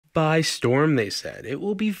by storm, they said. It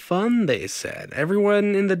will be fun, they said.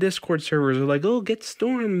 Everyone in the Discord servers are like, oh, get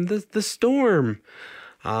Storm, the Storm.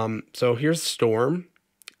 So here's Storm.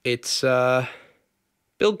 It's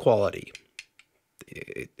build quality.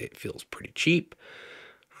 It feels pretty cheap.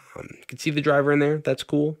 You can see the driver in there. That's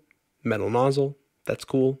cool. Metal nozzle. That's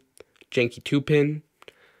cool. Janky 2-pin.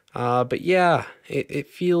 But yeah, it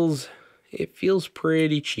feels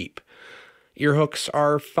pretty cheap. Ear hooks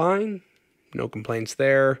are fine. No complaints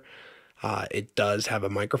there. It does have a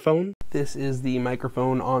microphone. This is the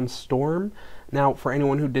microphone on Storm. Now, for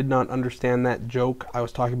anyone who did not understand that joke, I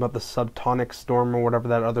was talking about the Subtonic Storm or whatever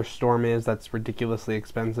that other Storm is that's ridiculously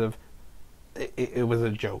expensive. It was a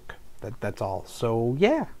joke. That's all. So,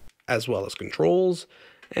 yeah. As well as controls.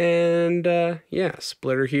 And, yeah,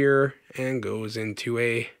 splitter here and goes into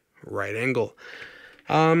a right angle.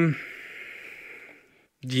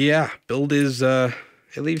 Yeah, build is, it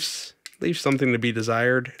leaves something to be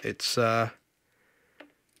desired. It's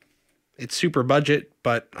super budget,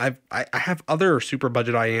 but I have other super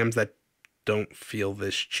budget IEMs that don't feel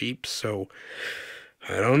this cheap, so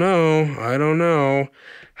I don't know.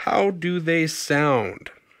 How do they sound?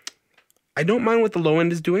 I don't mind what the low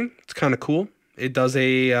end is doing. It's kind of cool. It does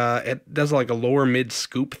like a lower mid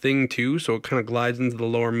scoop thing too, so it kind of glides into the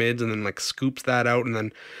lower mids and then like scoops that out and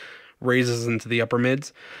then raises into the upper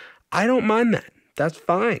mids. I don't mind that. That's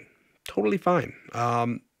fine. Totally fine.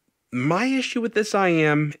 My issue with this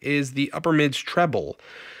IEM is the upper mids treble.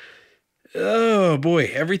 Oh boy,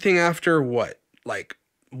 everything after what, like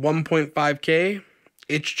 1.5K,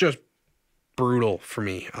 it's just brutal for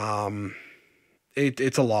me.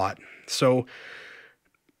 It's a lot. So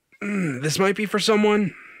this might be for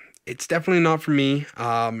someone. It's definitely not for me.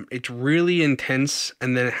 It's really intense,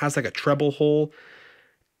 and then it has like a treble hole,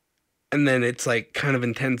 and then it's like kind of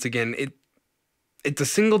intense again. It's a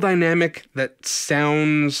single dynamic that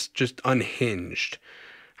sounds just unhinged.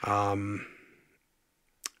 Yeah,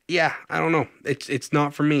 I don't know. It's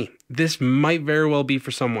not for me. This might very well be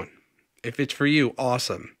for someone. If it's for you,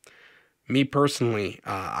 awesome. Me personally,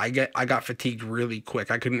 I got fatigued really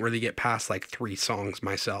quick. I couldn't really get past like 3 songs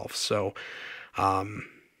myself. So,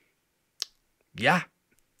 yeah,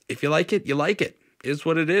 if you like it, you like it. Is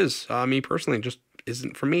what it is. Me personally, just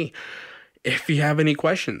isn't for me. If you have any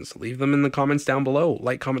questions, leave them in the comments down below.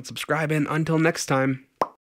 Like, comment, subscribe, and until next time.